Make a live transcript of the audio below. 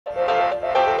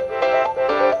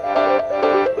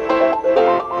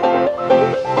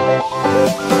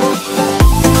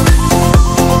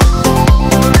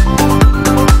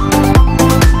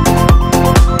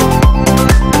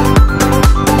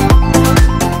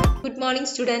morning,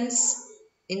 students.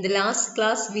 In the last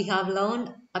class, we have learned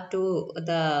up to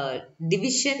the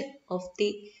division of the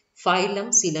phylum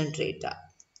Coelentrata,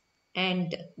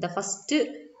 and the first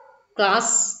class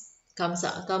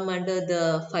come under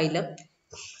the phylum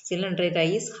Coelentrata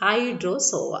is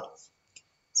Hydrozoa.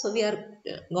 So we are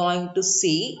going to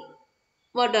see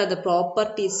what are the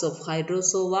properties of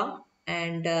Hydrozoa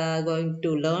and going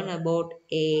to learn about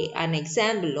an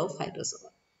example of Hydrozoa.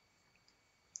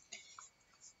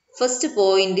 First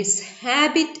point is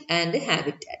habit and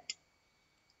habitat.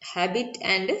 Habit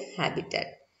and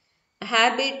habitat.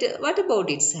 What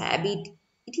about its habit?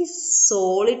 It is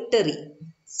solitary.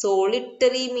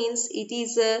 Solitary means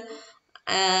it's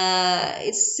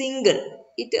single.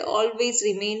 It always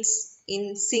remains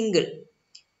in single.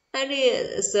 And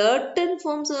certain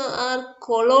forms are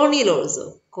colonial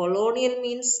also. Colonial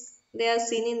means they are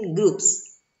seen in groups.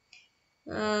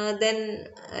 Then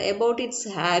about its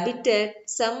habitat,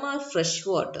 some are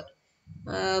freshwater,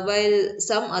 while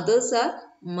some others are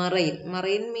marine.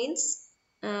 Marine means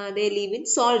they live in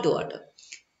salt water,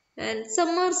 and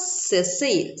some are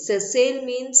sessile. Sessile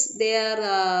means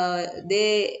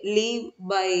they live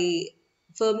by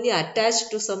firmly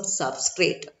attached to some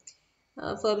substrate.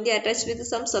 Firmly attached with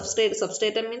some substrate.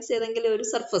 Substrate means ഏതെങ്കിലും ഒരു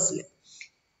surface.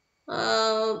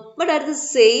 But at the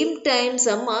same time,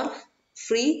 some are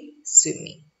free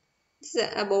swimming. It's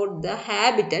about the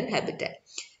habitat.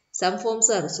 Some forms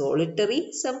are solitary,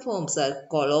 some forms are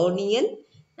colonial,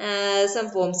 some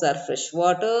forms are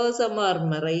freshwater, some are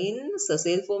marine,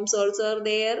 sessile forms also are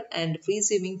there, and free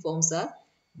swimming forms are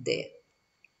there.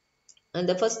 And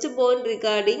the first point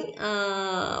regarding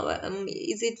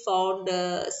is it found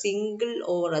single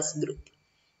or as group?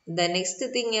 The next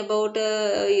thing about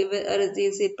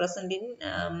is it present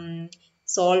in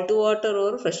salt water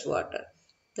or fresh water?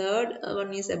 Third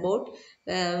one is about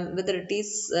whether it is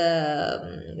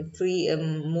free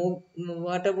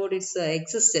what about its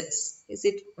existence? Is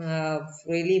it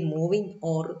really moving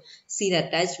or seen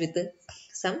attached with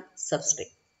some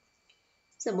substrate?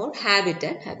 It's about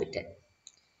habitat.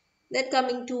 Then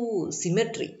coming to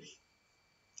symmetry.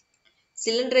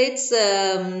 Coelentrates,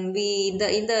 we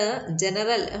in the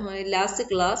general last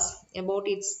class about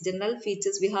its general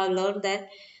features, we have learned that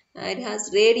it has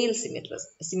radial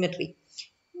symmetry.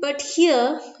 But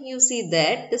here you see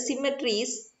that the symmetry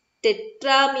is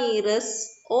tetramerous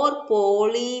or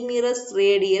polymerous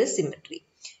radial symmetry.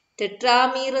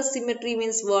 Tetramerous symmetry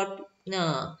means what?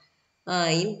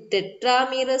 In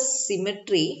tetramerous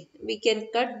symmetry, we can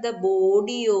cut the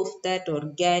body of that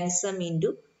organism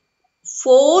into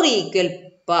 4 equal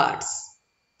parts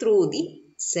through the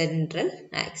central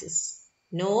axis.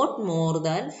 Not more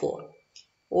than 4.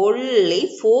 Only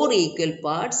 4 equal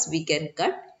parts we can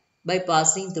cut by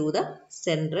passing through the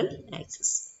central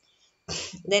axis.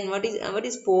 Then what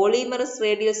is polymerous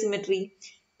radial symmetry?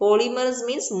 Polymerous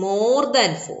means more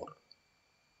than 4.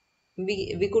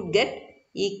 We could get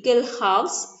equal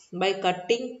halves by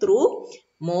cutting through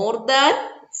more than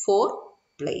 4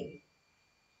 plane.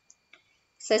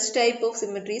 Such type of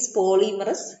symmetry is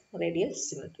polymerous radial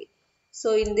symmetry.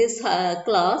 So in this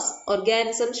class,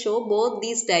 organisms show both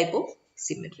these type of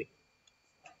symmetry.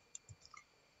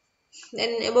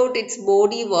 Then about its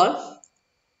body wall,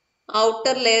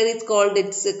 outer layer is called,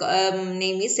 its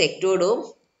name is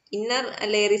ectodome. Inner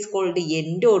layer is called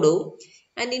endodome.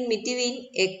 And in between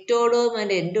ectodome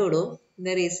and endodome,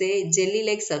 there is a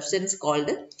jelly-like substance called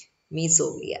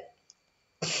mesoglea.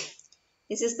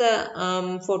 This is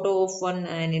the photo of one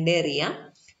area.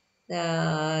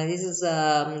 This is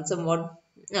somewhat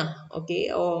okay.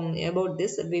 About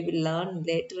this we will learn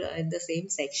later in the same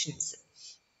sections.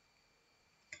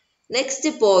 Next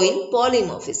point,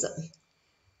 polymorphism.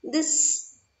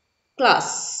 This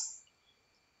class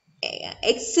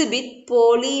exhibit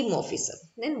polymorphism.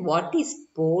 Then what is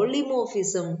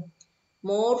polymorphism?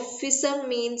 Morphism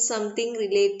means something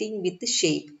relating with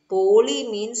shape. Poly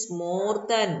means more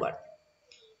than one.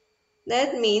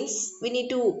 That means we need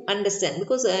to understand,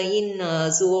 because in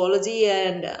zoology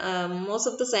and most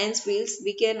of the science fields,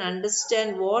 we can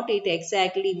understand what it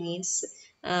exactly means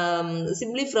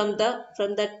simply from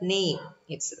that name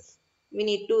itself. We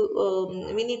need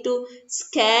to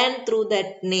scan through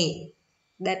that name,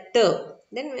 that term.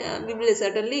 Then we will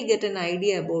certainly get an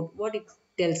idea about what it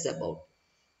tells about.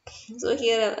 So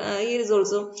here is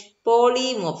also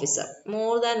polymorphism,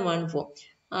 more than one form.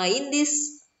 In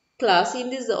this class, in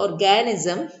this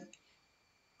organism,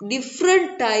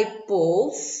 different type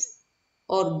of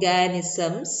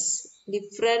organisms,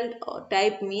 different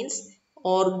type means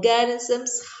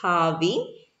organisms having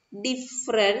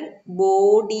different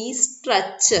body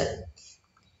structure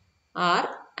are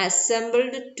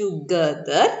assembled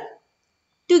together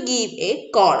to give a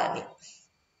colony.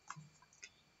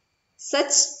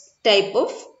 Such type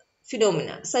of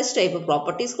phenomena, such type of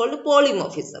property is called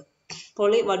polymorphism.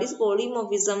 What is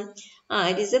polymorphism?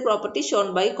 It is a property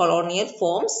shown by colonial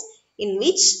forms in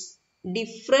which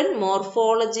different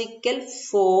morphological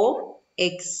form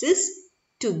exists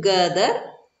together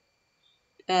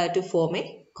to form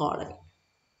a colony.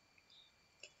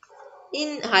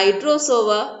 In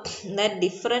hydrozoa, that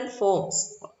different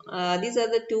forms, these are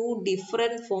the two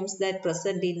different forms that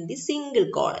present in the single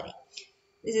colony.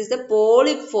 This is the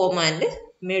polyp form and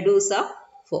medusa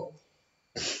form.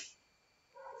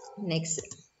 Next.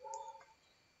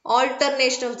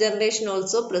 Alternation of generation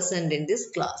also present in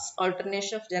this class.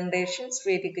 Alternation of generation is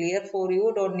very clear for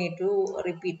you. Don't need to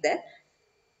repeat that.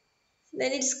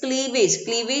 Then it's cleavage.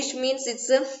 Cleavage means it's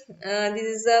a this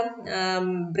is a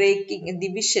breaking,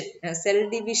 division, cell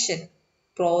division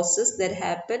process that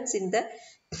happens in the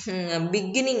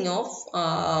beginning of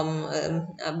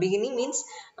beginning means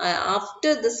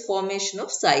after this formation of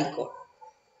zygote.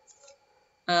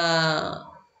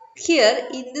 Here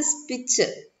in this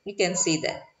picture, you can see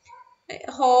that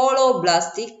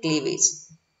holoblastic cleavage.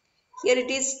 Here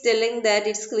it is telling that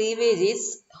its cleavage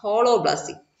is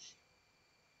holoblastic.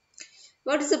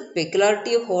 What is the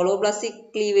peculiarity of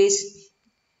holoblastic cleavage?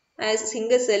 As a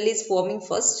single cell is forming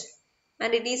first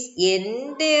and it is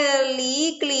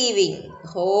entirely cleaving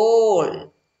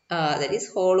whole. That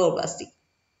is holoblastic.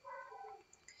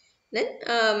 Then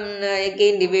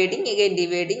again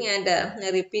dividing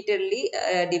and repeatedly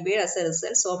divide as a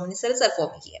result. So many cells are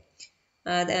forming here.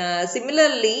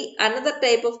 Similarly, another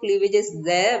type of cleavage is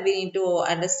there. We need to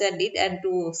understand it and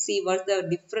to see what's the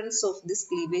difference of this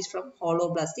cleavage from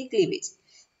holoblastic cleavage.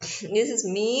 This is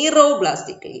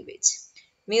meroblastic cleavage.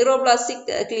 Meroblastic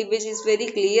cleavage is very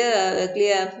clear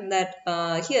that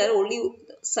here only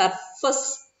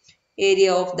surface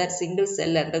area of that single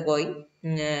cell undergoing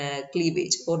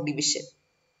cleavage or division.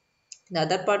 The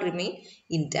other part remain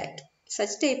intact.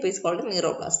 Such type is called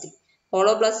meroblastic.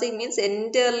 Holoblastic means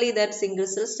entirely that single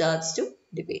cell starts to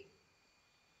divide.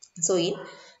 So in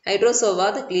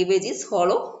hydrozoa, the cleavage is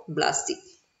holoblastic.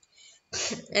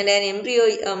 And an embryo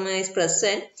is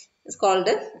present. It's called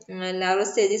larval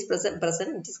stage is present.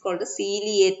 It is called a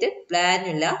ciliated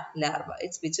planula larva.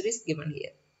 Its picture is given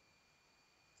here.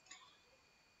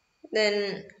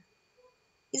 Then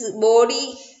its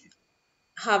body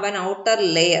have an outer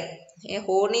layer, a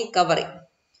horny covering.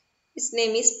 Its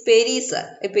name is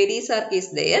pericarp. A pericarp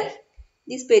is there.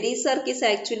 This pericarp is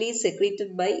actually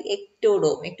secreted by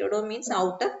ectodome. Ectodome means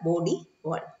outer body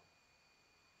wall.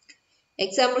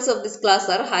 Examples of this class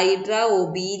are Hydra,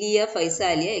 Obelia,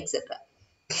 Physalia, etc.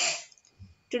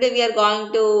 Today we are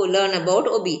going to learn about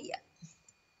Obelia.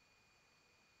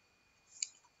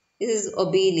 This is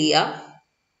Obelia.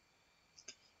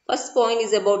 First point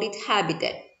is about its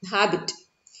habit.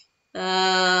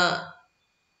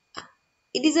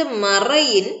 It is a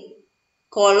marine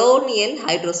colonial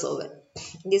hydrozoa.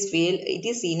 It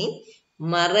is seen in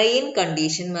marine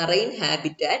condition, marine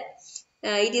habitat.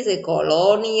 It is a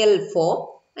colonial form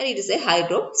and it is a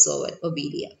hydrozoa,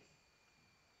 Obelia.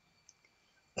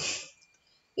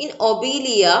 In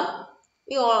Obelia,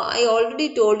 I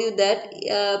already told you that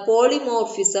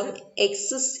polymorphism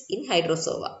exists in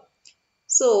hydrozoa.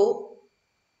 So,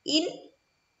 in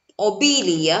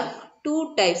Obelia,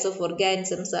 two types of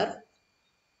organisms are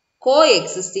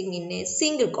coexisting in a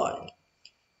single colony.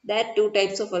 That two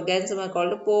types of organisms are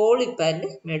called polyp and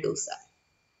medusa.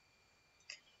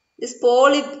 This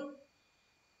polyp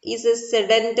is a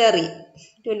sedentary,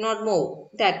 it will not move.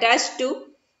 It attached to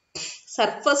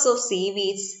surface of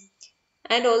seaweeds,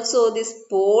 and also this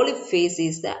polyp phase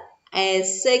is the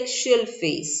asexual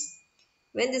phase.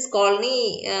 When this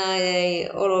colony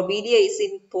or Obelia is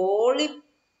in polyp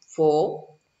form,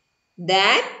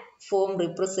 that form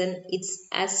represents its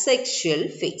asexual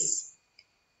phase.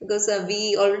 Because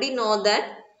we already know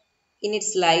that in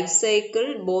its life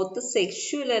cycle, both the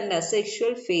sexual and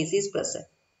asexual phase is present.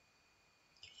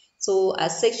 So,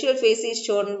 asexual phase is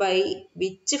shown by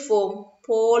which form?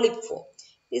 Polyp form.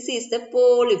 This is the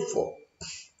polyp form.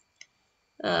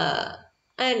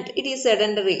 And it is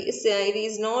sedentary. It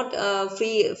is not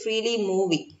freely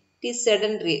moving. It is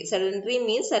sedentary. Sedentary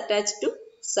means attached to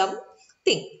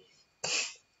something.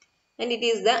 And it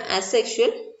is the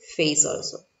asexual phase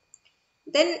also.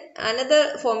 Then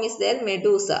another form is there,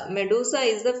 medusa. Medusa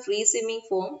is the free swimming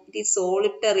form. It is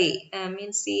solitary,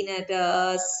 means seen at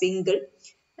a single.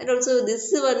 And also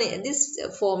this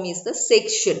form is the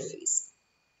sexual phase.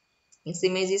 This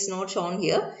image is not shown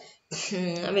here.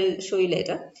 I will show you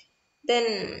later.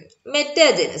 Then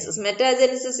metagenesis.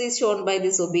 Metagenesis is shown by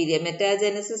this obelia.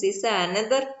 Metagenesis is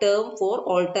another term for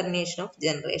alternation of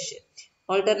generation.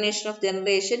 Alternation of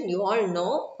generation, you all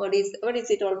know what is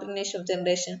it? Alternation of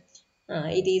generation.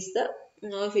 It is the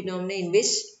phenomenon in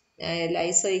which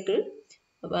life cycle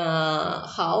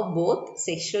have both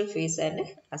sexual phase and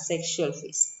asexual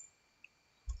phase.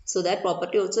 So that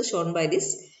property also shown by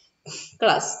this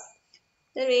class.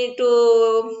 Then we need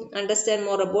to understand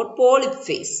more about polyp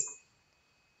phase.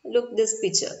 Look this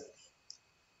picture.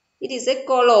 It is a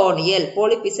colonial.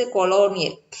 Polyp is a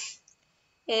colonial.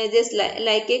 Just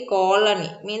like a colony,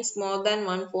 means more than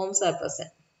one forms are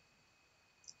present.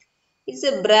 It is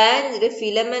a branched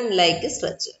filament-like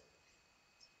structure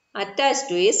attached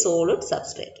to a solid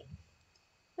substrate.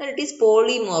 And it is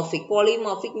polymorphic.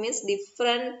 Polymorphic means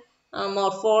different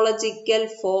morphological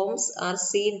forms are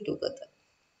seen together.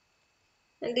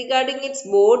 And regarding its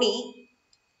body,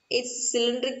 its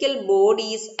cylindrical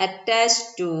body is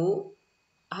attached to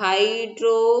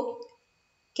hydrocalus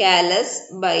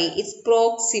by its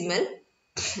proximal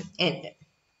end.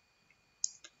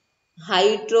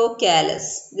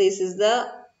 Hydrocalus. This is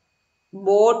the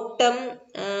bottom.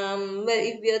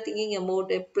 If we are thinking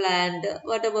about a plant,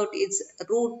 what about its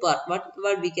root part?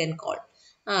 What we can call?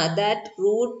 That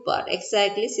root part,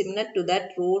 exactly similar to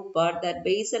that root part, that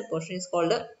basal portion is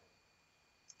called a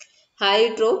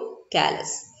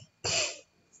hydrocalus.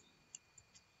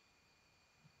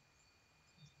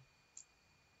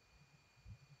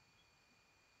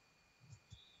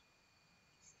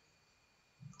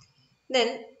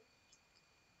 Then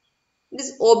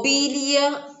this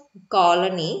obelia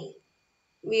colony,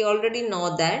 we already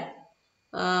know that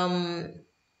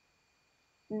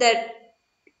that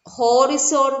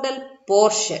horizontal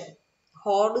portion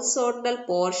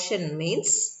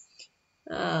means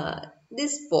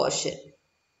this portion.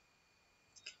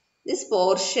 This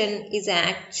portion is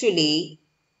actually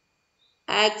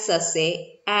acts as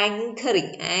a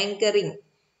anchoring.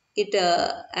 It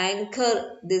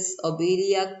anchor this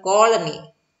obelia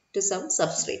colony to some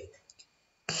substrate.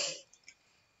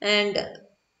 And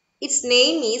its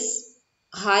name is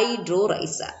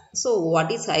hydrorhiza. So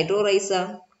what is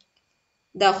hydrorhiza?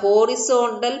 The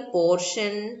horizontal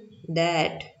portion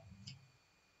that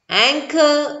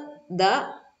anchor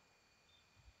the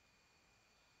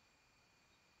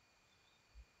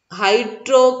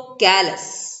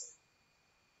hydrocalus.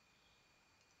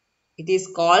 It is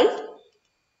called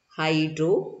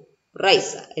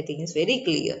hydrorhiza. I think it's very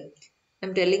clear.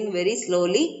 I'm telling very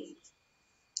slowly.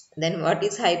 Then what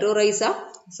is hydrorhiza?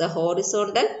 It's a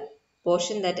horizontal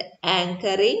portion that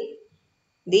anchoring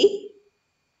the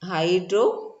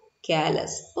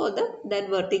hydrocalus or that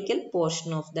vertical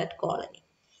portion of that colony.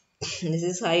 This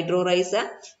is hydrorhiza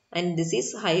and this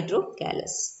is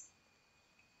hydrocalus.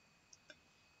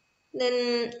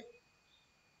 Then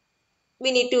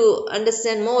we need to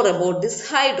understand more about this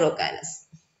hydrocalus.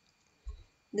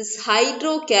 This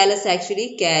hydrocalus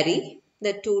actually carry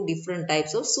the two different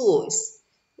types of zooids.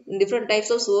 Different types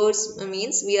of zooids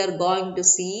means we are going to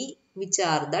see which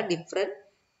are the different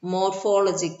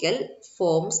morphological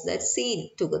forms that seen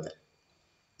together.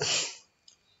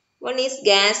 One is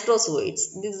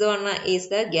gastrozooids. This one is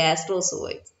the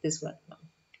gastrozooids. This one.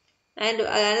 And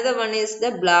another one is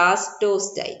the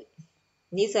blastostyle.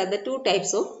 These are the two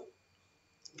types of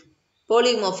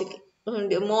polymorphic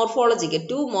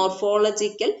two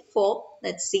morphological form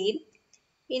that's seen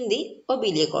in the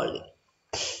obelia colony.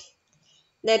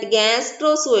 That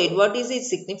gastrozooid, what is its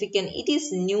significance? It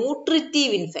is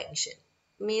nutritive in function.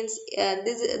 Means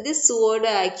this zooid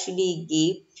actually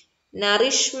give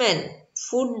nourishment,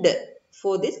 food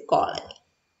for this colony.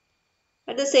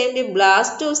 At the same time,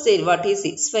 blastostyle, what is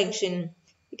its function?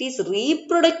 It is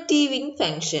reproductive in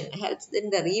function, helps in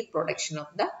the reproduction of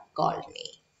the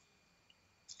colony.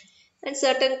 And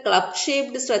certain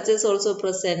club-shaped structures also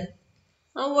present.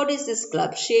 Now, what is this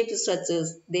club-shaped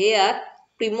structures? They are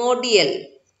primordial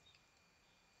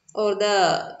or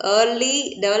the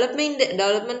early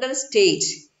developmental stage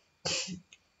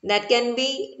that can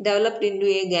be developed into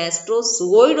a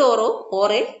gastrozooid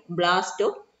or a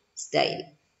blastostyle.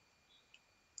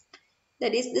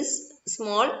 That is this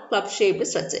small club-shaped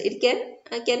structure. It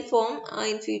can form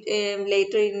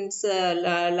later in its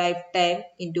lifetime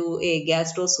into a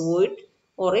gastrozooid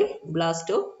or a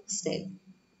blastostyle.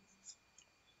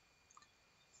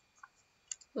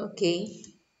 Okay.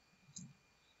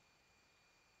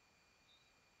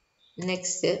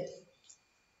 Next step.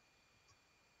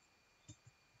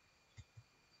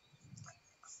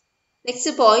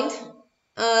 Next point,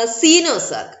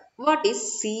 Cenosarc. What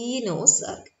is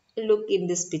Cenosarc? Look in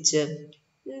this picture.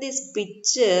 In this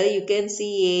picture, you can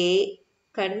see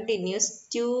continuous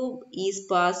tube is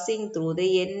passing through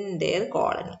the entire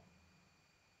colony.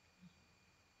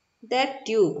 That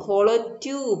tube, hollow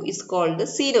tube, is called the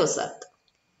coelosac.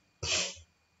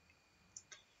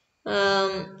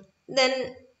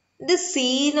 Then the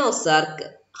coelosac,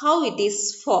 how it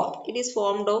is formed? It is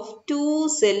formed of two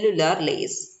cellular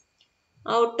layers,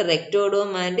 outer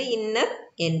ectoderm and inner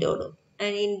endoderm.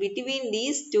 And in between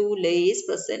these two layers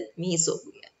present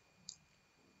mesoglea.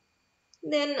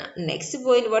 Then next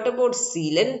point, what about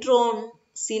coelentron?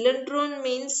 Coelentron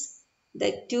means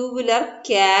the tubular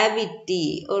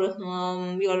cavity, or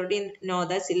we already know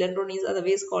that coelentron is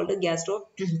otherwise called the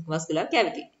gastrovascular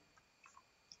cavity.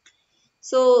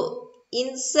 So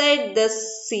inside the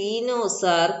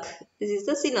coelosac, this is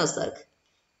the coelosac.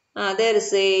 There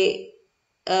is a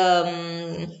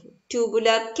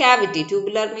tubular cavity.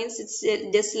 Tubular means it's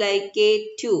just like a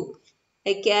tube,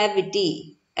 a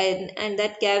cavity, and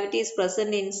that cavity is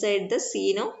present inside the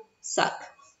coelosac.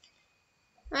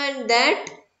 And that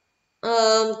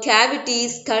cavity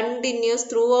is continuous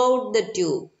throughout the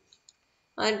tube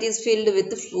and is filled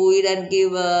with fluid and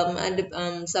give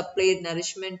supply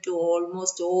nourishment to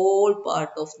almost all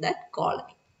part of that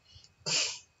colony.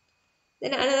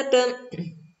 Then another term,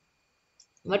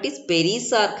 what is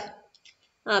perisac?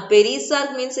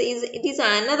 Perisac means it is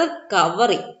another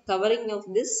covering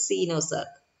of this coelosac.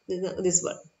 This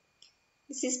one.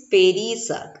 This is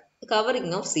perisac,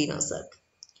 covering of coelosac.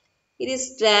 It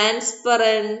is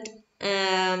transparent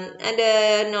and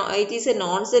no, it is a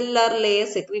non-cellular layer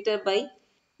secreted by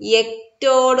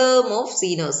ectoderm of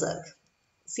coelosac.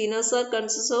 Coelosac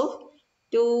consists of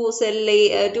two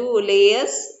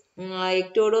layers,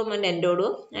 ectoderm and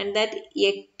endoderm, and that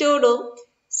ectoderm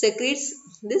secretes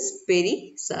this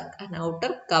perisac, an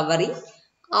outer covering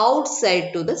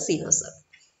outside to the coelosac.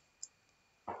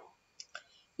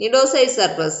 Nidocytes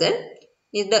are present.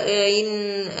 In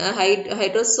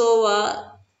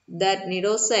hydrozoa, that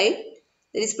nidocyte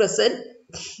that is present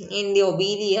in the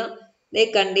obelia, they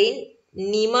contain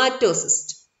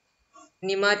nematocyst.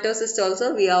 Nematocyst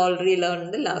also we already learned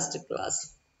in the last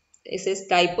class. This is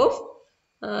type of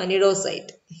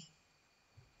nidocyte.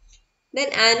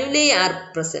 Then annuli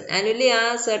are present. Annuli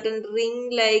are certain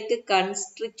ring-like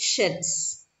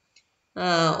constrictions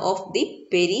of the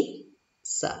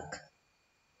perisac.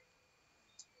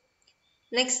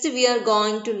 Next, we are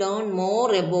going to learn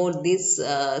more about these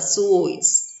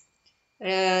zooids.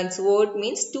 Zooid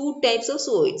means two types of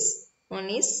zooids. One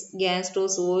is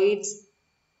gastrozoids.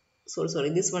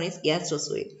 Sorry, this one is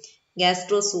gastrozoid.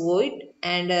 Gastrozoid,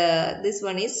 and this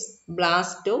one is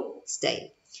blastostyle.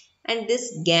 And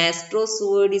this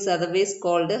gastrozoid is otherwise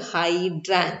called a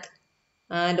hydrant.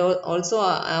 And also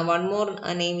one more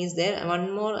name is there.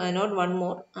 One more, not one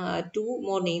more, two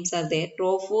more names are there.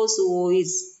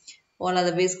 Trophozoids, or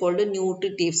otherwise called a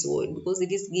nutritive zooid, because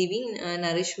it is giving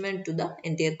nourishment to the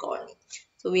entire colony.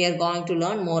 So we are going to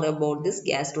learn more about this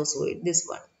gastrozoid. This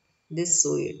one, this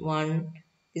zooid one.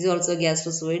 This is also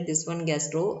gastrozoid. This one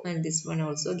gastro, and this one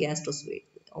also gastrozoid.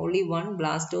 Only one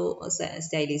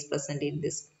blastostyle is present in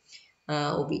this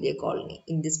obelia colony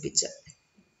in this picture.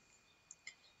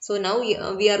 So now we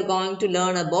are going to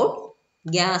learn about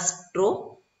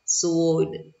gastrozoid,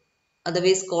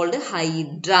 otherwise called a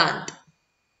hydrant.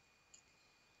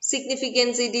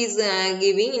 Significance, it is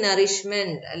giving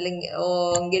nourishment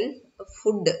or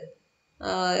food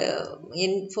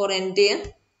for entire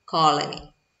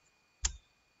colony.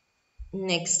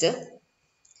 Next,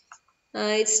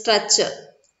 its structure.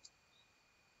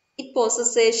 It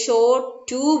possesses a short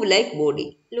tube-like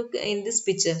body. Look in this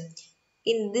picture.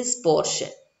 In this portion,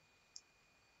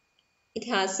 it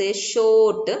has a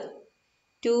short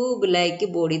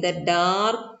tube-like body. The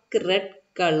dark red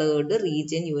colored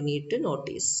region you need to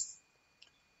notice.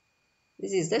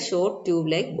 This is the short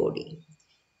tube-like body.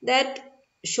 That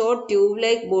short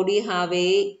tube-like body have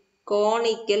a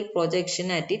conical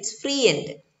projection at its free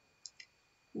end.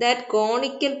 That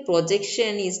conical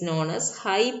projection is known as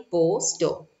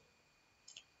hypostome.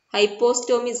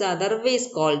 Hypostome is otherwise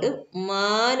called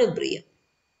manubrium.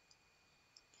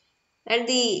 At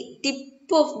the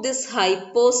tip of this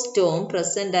hypostome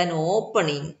present an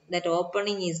opening. That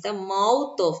opening is the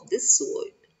mouth of this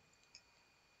zooid.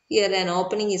 Here an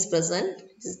opening is present.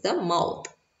 This is the mouth.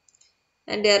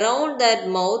 And around that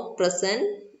mouth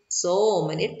present so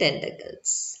many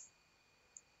tentacles.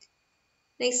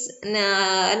 Next,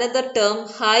 another term,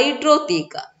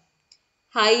 hydrotheca.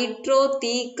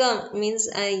 Hydrotheca means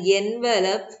an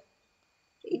envelope.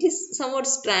 It is somewhat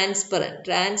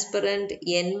transparent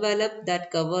envelope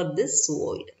that cover this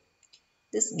zooid,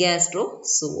 this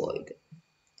gastrozooid.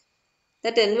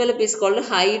 That envelope is called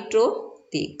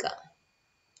hydrotheca.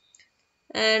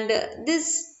 And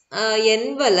this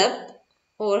envelope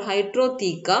or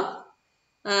hydrotheca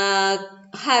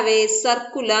have a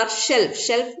circular shelf.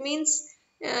 Shelf means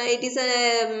it is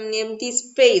an empty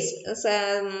space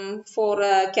for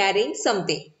carrying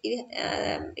something.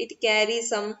 It carries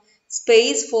some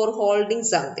space for holding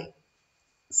something.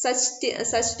 Such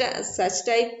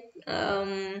type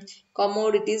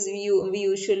commodities we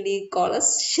usually call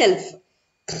as shelf.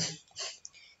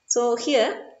 So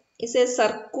here is a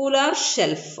circular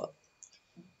shelf,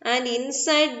 and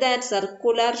inside that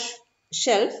circular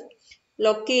shelf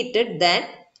located that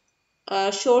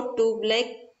short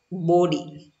tube-like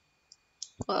body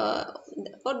uh,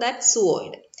 or that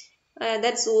zooid.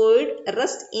 That zooid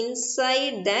rests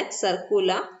inside that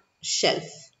circular shelf.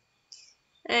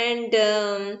 And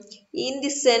in the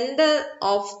center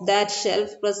of that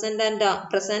shelf present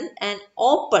an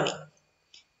opening.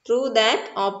 Through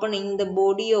that opening, the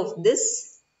body of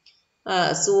this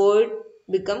zooid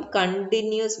become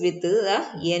continuous with the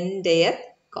entire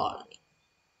colony.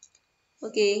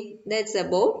 Okay, that's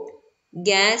about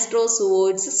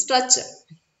gastrozooid's structure.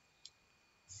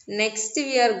 Next,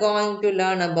 we are going to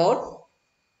learn about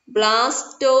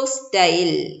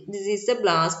blastostyle. This is the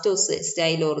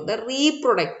blastostyle or the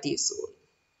reproductive zooid.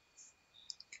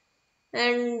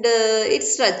 And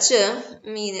its structure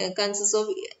consists of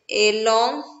a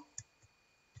long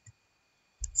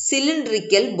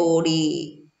cylindrical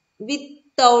body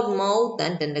without mouth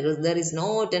and tentacles. There is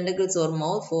no tentacles or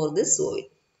mouth for this zooid.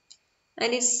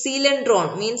 And its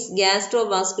coelentron means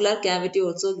gastrovascular cavity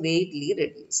also greatly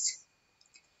reduced.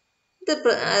 At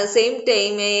the same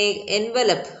time, a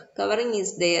envelope covering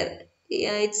is there.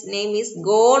 Yeah, its name is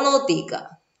gonotheca.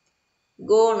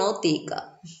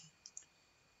 Gonotheca.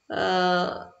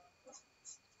 Uh,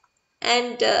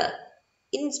 and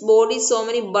in its body, so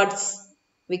many buds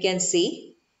we can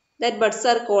see. That buds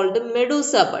are called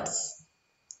medusa buds.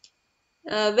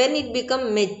 When it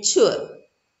become mature,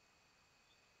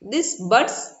 these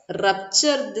buds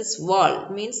rupture this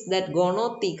wall, means that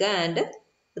gonotheca, and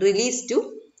release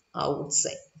to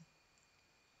outside.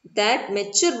 That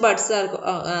mature buds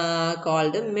are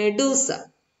called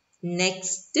medusa.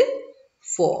 Next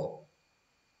form.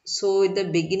 So in the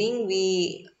beginning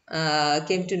we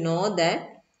came to know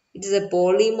that it is a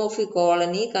polymorphic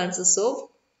colony consists of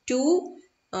two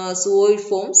zooid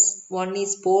forms. One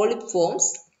is polyp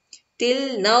forms.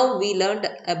 Till now we learned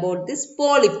about this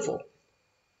polyp form.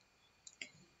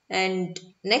 And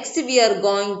next we are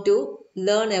going to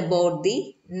learn about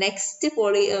the next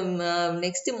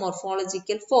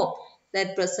morphological form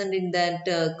that present in that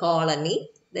colony,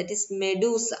 that is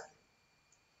medusa.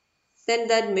 Then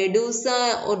that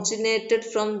medusa originated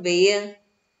from where?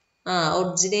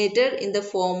 Originated in the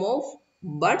form of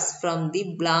buds from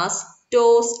the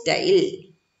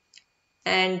blastostyle.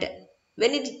 And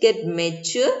when it get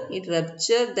mature, it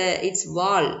rupture its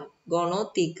wall,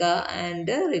 gonotheca, and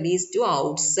release to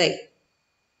outside.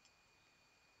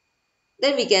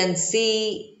 Then we can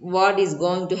see what is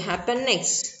going to happen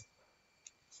next.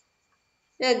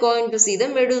 We are going to see the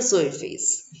medusoid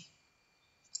phase.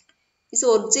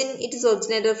 It is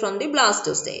originated from the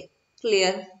blastostyle.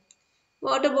 Clear?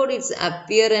 What about its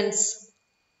appearance?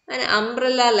 An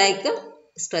umbrella-like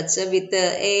structure with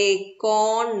a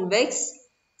convex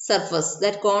surface.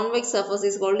 That convex surface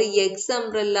is called the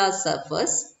X-umbrella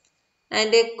surface,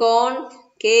 and a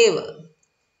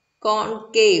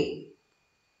concave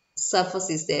surface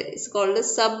is there. It's called a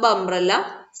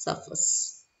sub-umbrella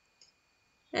surface.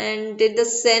 And in the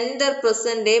center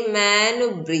present a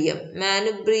manubrium.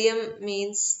 Manubrium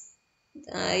means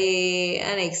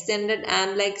an extended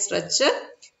arm-like structure.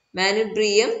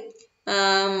 Manubrium,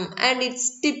 and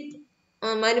its tip.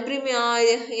 Manubrium,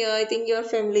 I think you are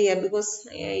familiar, because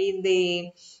in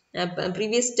the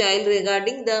previous style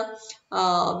regarding the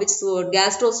which word,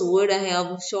 gastrozoid, I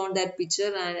have shown that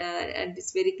picture, and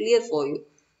it's very clear for you.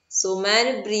 So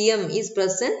manubrium is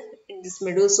present in this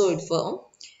medusoid form,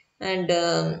 and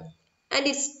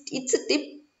its a tip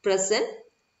present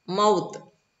mouth.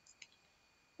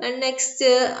 And next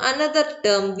another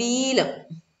term, velum.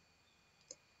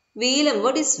 Velum,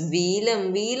 what is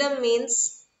velum? Velum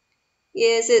means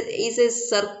is a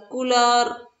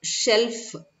circular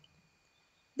shelf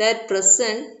that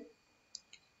present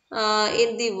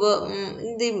in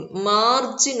the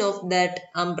margin of that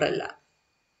umbrella.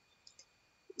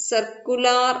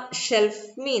 Circular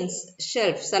shelf means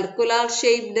circular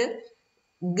shaped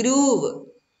groove.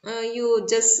 You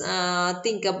just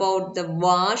think about the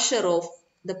washer of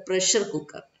the pressure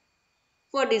cooker.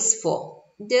 What is for?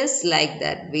 Just like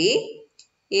that way,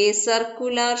 a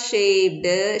circular shaped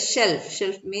shelf.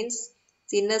 Shelf means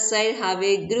inner side have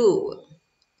a groove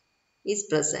is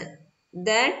present.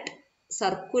 that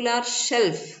circular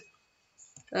shelf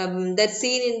that's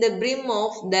seen in the brim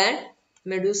of that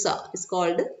medusa is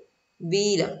called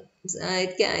velum.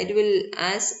 It will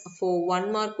ask for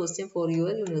one more question for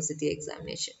your university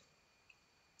examination.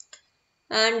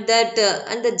 And that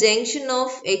and the junction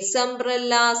of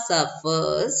exumbrella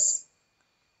surface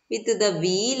with the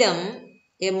velum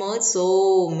emerge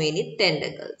so many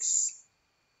tentacles.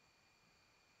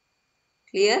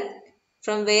 Clear?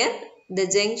 From where? The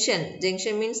junction.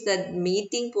 Junction means the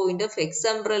meeting point of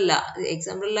exumbrella. The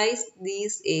exumbrella is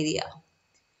this area.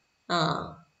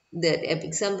 The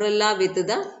exumbrella with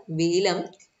the velum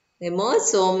emerge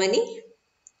so many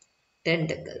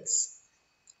tentacles.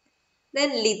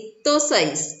 Then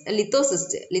lithocyst.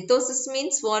 Lithocyst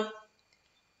means what?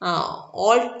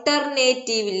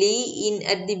 Alternatively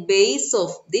at the base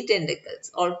of the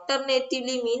tentacles.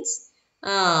 Alternatively means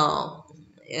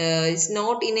it's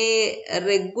not in a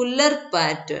regular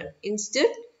pattern. Instead,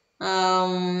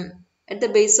 at the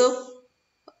base of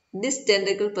this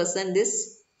tentacle present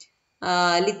this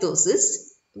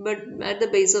lithocyst, but at the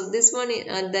base of this one,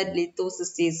 that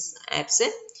lithocyst is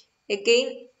absent.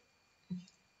 Again,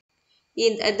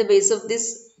 at the base of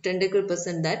this tentacle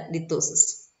present that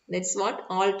lithocyst. That's what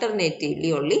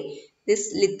alternatively only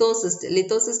this lithocyst.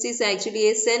 Lithocyst is actually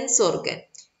a sense organ.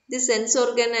 This sense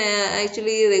organ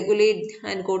actually regulate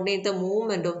and coordinate the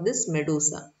movement of this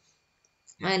medusa.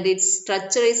 And its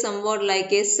structure is somewhat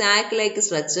like a sac-like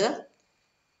structure.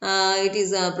 It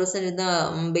is present in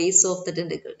the base of the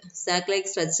tentacle. Sac-like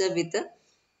structure with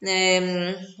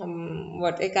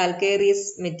what a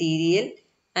calcareous material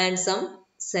and some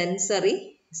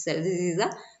sensory cell. This is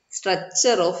the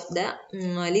structure of the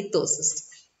lithocyst.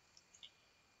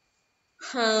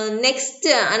 Next,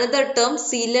 another term,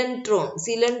 coelentron.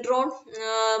 Coelentron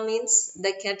means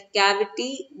the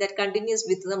cavity that continues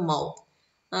with the mouth.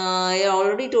 I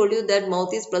already told you that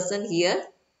mouth is present here,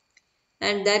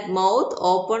 and that mouth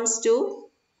opens to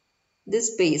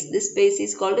this space. This space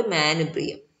is called a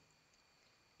manubrium.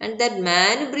 And that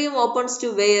manubrium opens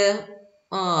to where?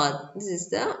 This is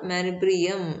the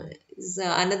manubrium. This is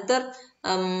another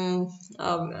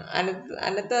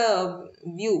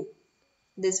view.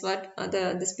 This what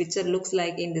this picture looks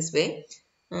like in this way.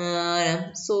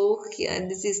 So here,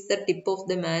 this is the tip of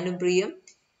the manubrium.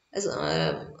 This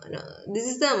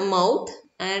is the mouth,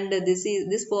 and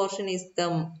this portion is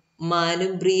the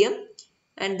manubrium,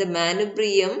 and the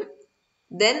manubrium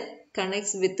then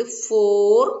connects with the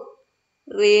 4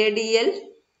 radial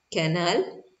canal,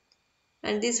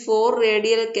 and these 4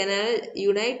 radial canal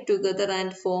unite together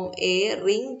and form a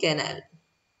ring canal.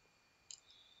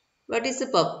 What is the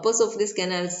purpose of these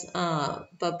canals?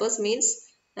 Purpose means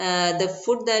the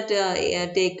food that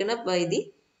taken up by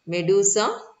the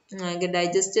medusa get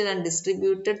digested and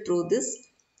distributed through this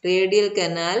radial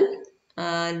canal,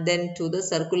 then to the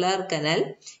circular canal.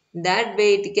 That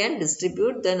way it can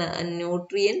distribute the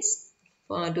nutrients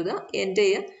to the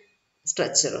entire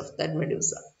structure of that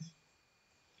medusa.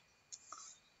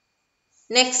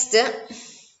 Next,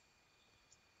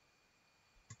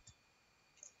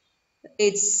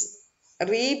 its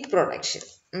reproduction.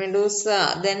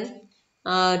 Medusa, then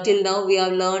till now we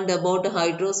have learned about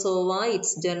hydrozoa,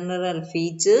 its general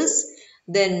features.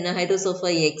 Then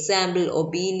hydrozoa example,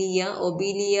 obelia.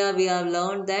 Obelia, we have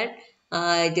learned that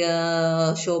it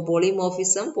show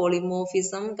polymorphism.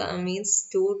 Polymorphism means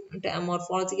 2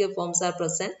 morphological forms are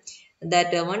present.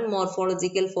 That one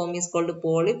morphological form is called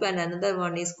polyp and another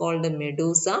one is called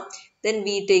medusa. Then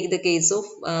we take the case of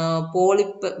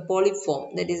polyp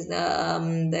form, that is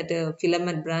that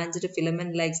filament, branched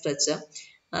filament like structure.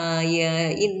 Yeah,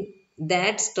 in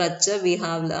that structure we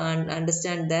have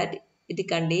understand that it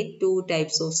contains 2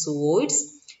 types of zooids.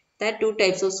 That 2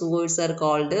 types of zooids are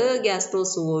called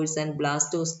gastrozooids and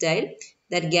blastostyle.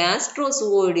 That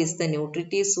gastrozooid is the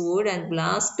nutritive zooid and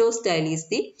blastostyle is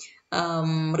the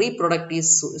reproductive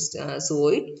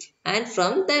zooid. And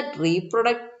from that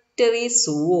reproductory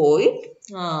zooid,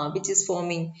 which is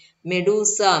forming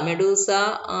medusa.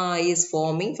 Medusa is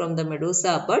forming from the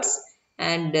medusa buds,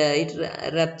 and it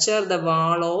rupture the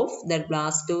wall of that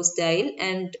blastostyle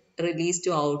and release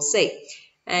to outside,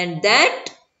 and that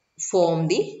form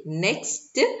the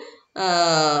next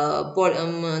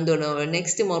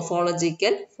next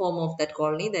morphological form of that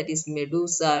colony, that is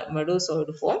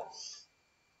medusoid form.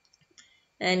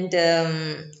 And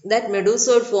that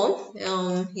medusoid form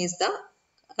is the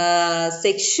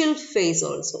sexual phase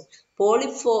also.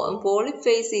 Polyform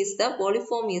is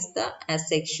the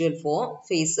asexual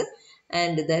phase,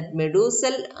 and that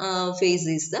medusal phase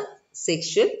is the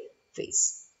sexual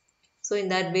phase. So So in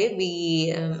that way,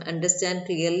 we understand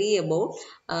clearly about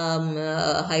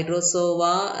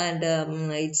hydrozoa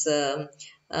and its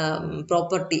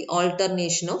property,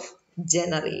 alternation of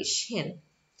generation,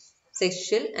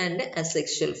 sexual and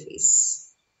asexual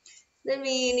phase. Then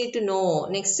we need to know,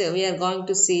 next we are going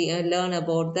to see learn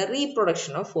about the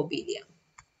reproduction of Ophidia.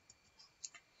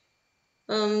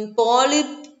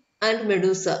 Polyp and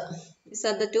medusa. These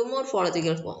are the two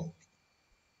morphological forms.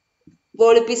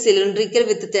 Polyp is cylindrical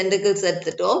with tentacles at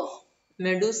the top.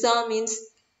 Medusa means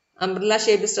umbrella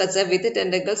shaped structure with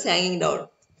tentacles hanging down.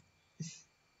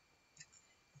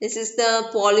 This is the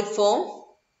polyp form,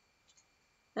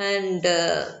 and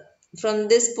from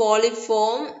this polyp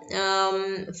form,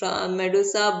 from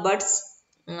medusa buds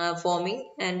forming,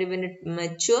 and when it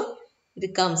mature,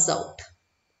 it comes out.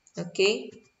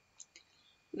 Okay.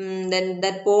 Then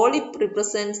that polyp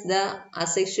represents the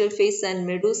asexual phase and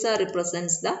medusa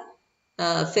represents the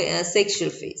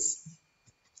sexual phase.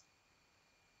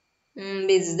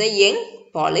 This is the young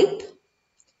polyp.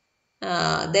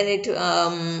 Then it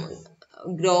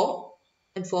grow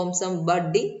and form some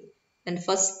budding, and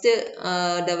first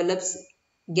develops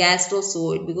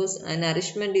gastrozooid, because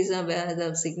nourishment is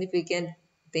a significant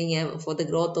thing for the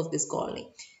growth of this colony.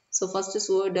 So first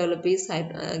zooid develops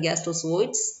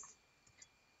gastrozooids.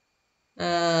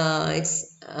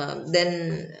 It's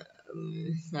then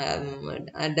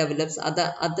develops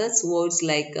other zooids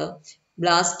like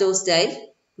blastostyle.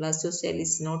 Blastostyle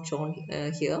is not shown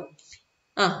here.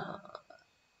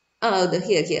 Here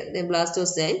the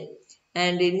blastostyle,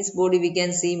 and in his body we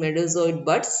can see medusoid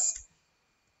buds.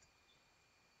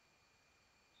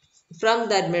 From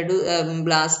that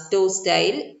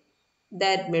blastostyle,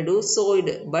 that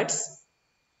medusoid buds,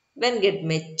 when get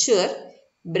mature,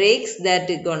 breaks that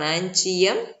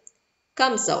gonanchium,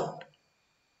 comes out.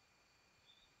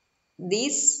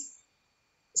 These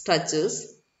structures,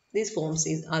 these forms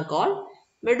are called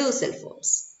medusal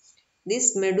forms.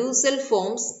 These medusal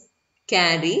forms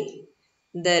carry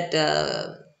that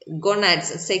gonads,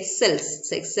 sex cells.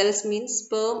 Sex cells means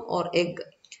sperm or egg.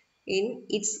 In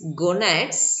its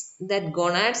gonads, that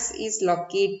gonads is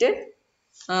located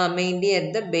mainly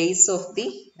at the base of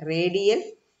the radial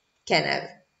canal.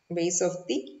 Base of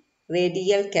the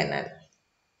radial canal.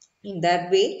 In that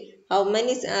way, how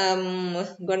many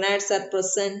gonads are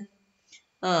present?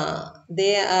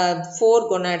 There are 4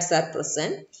 gonads are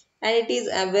present, and it is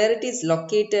where it is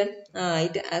located,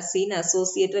 it is seen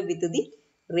associated with the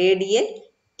radial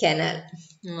canal.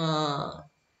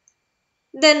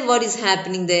 Then what is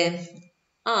happening there?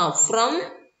 From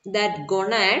that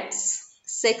gonads,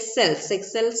 sex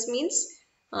cells means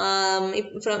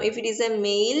if it is a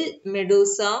male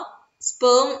medusa,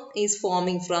 sperm is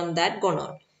forming from that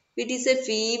gonad. If it is a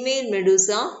female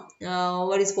medusa,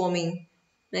 what is forming?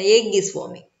 Egg is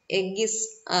forming. Egg is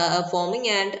forming,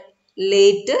 and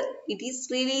later it is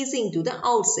releasing to the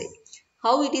outside.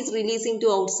 How it is releasing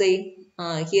to outside?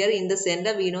 Here in the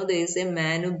center we know there is a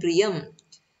manubrium.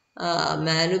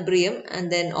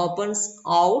 And then opens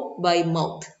out by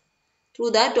mouth.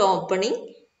 Through that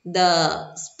opening,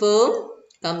 the sperm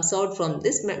comes out from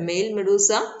this male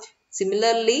medusa.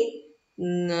 Similarly,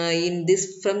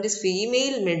 from this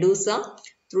female medusa,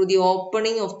 through the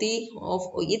opening of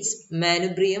its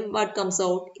manubrium, what comes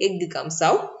out? Egg comes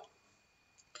out.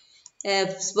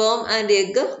 Sperm and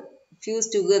egg fuse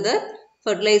together,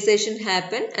 fertilization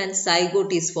happen, and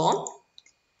zygote is formed.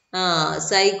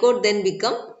 Zygote then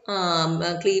become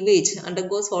cleavage,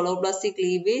 undergoes holoblastic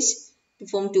cleavage to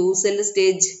form 2 cell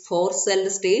stage, 4 cell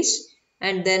stage,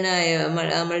 and then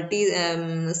a multi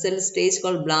cell stage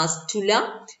called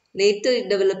blastula. Later it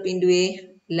develop into a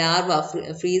larva,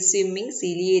 free swimming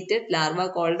ciliated larva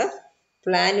called a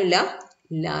planula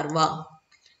larva.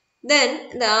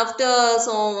 Then after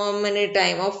so many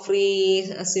time of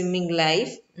free swimming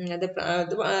life, the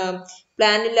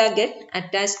planula get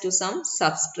attached to some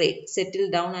substrate, settle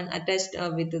down and attached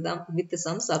with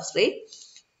some substrate,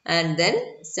 and then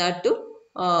start to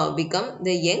become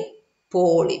the young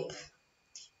polyp.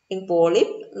 In polyp,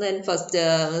 then first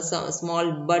some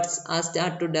small buds are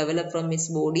start to develop from its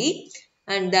body,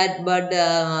 and that bud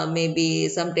maybe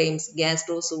sometimes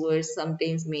gastrozooid,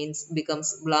 sometimes means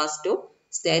becomes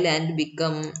blastostyle and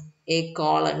become a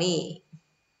colony.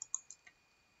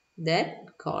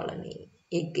 That colony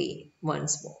again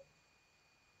once more.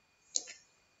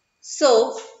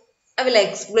 So I will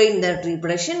explain that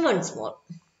reproduction once more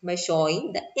by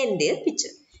showing the entire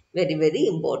picture. Very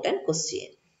important question.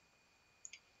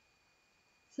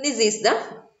 This is the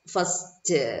first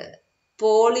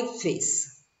polyp phase.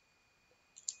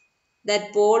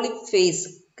 That polyp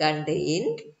phase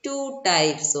contains 2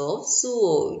 types of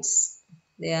zooids.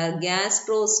 They are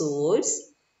gastrozooids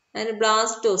and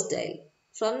blastostyle.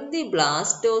 From the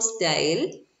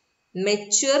blastostyle,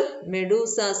 mature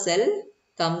medusa cell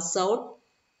comes out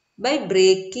by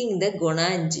breaking the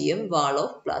gonangium wall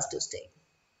of blastostyle.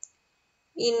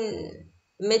 In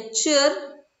mature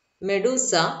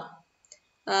medusa,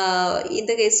 in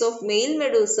the case of male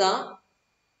medusa,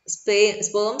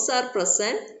 sperms are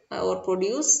present or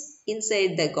produced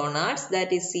inside the gonads,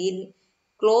 that is seen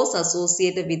close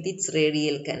associated with its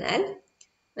radial canal.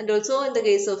 And also in the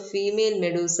case of female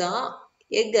medusa,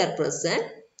 egg are present,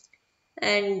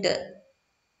 and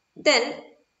then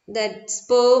that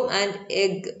sperm and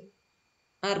egg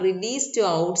are released to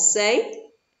outside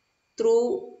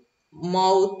through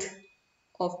mouth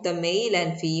of the male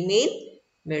and female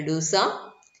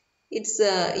medusa. Its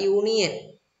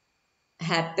union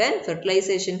happen,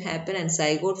 fertilization happen, and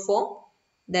zygote form.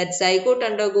 That zygote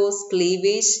undergoes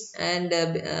cleavage and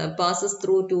passes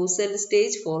through 2-cell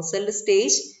stage, 4-cell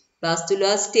stage,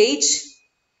 blastula stage,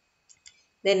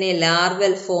 then a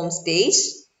larval form stage.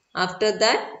 After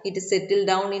that, it is settled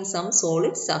down in some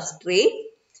solid substrate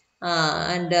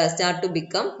and start to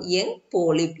become young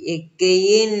polyp.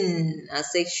 Again,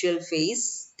 asexual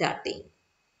phase starting.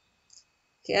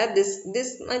 Here,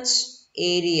 this much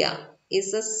area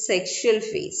is a sexual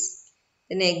phase.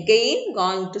 Then again,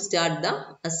 going to start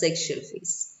the asexual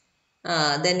phase.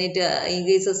 Then it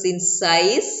increases in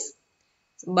size.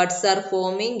 Buds are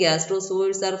forming,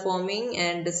 gastrozooids are forming,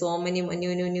 and so many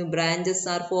new branches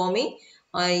are forming.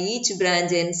 Each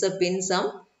branch ends up in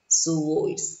some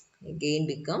zooids. Again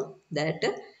become that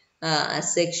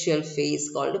asexual phase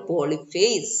called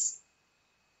polyphase.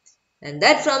 And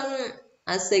that from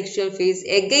asexual phase,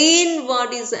 again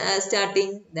what is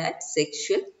starting? That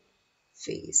sexual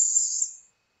phase.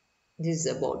 This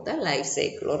is about the life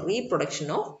cycle or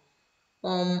reproduction of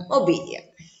Obedia.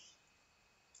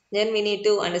 Then we need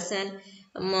to understand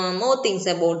more things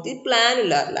about the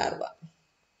planular larva.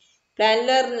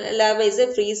 Planular larva is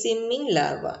a free-swimming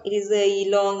larva. It is a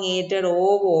elongated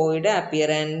ovoid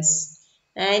appearance.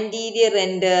 Anterior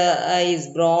end is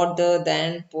broader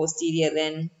than posterior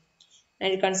end,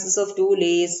 and it consists of two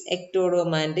layers,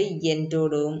 ectoderm and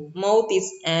endoderm. Mouth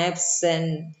is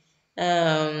absent.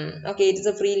 Okay, it is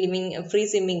a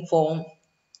free-swimming form.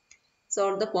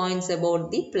 So the points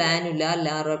about the planular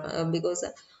larva because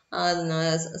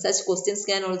such questions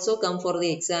can also come for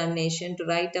the examination to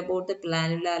write about the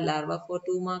planular larva for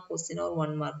 2-mark question or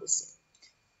 1-mark question.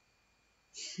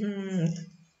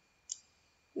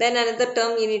 Then another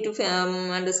term you need to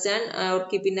understand or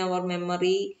keep in our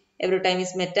memory every time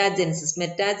is metagenesis.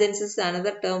 Metagenesis is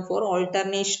another term for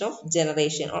alternation of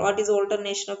generation. Or what is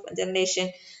alternation of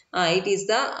generation? It is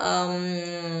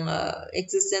the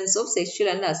existence of sexual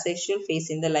and asexual phase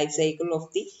in the life cycle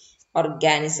of the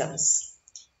organisms.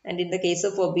 And in the case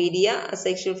of Obedia,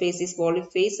 asexual phase is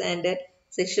polyphase and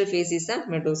sexual phase is a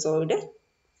medusoid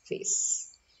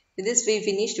phase. With this we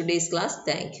finish today's class.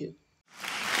 Thank you.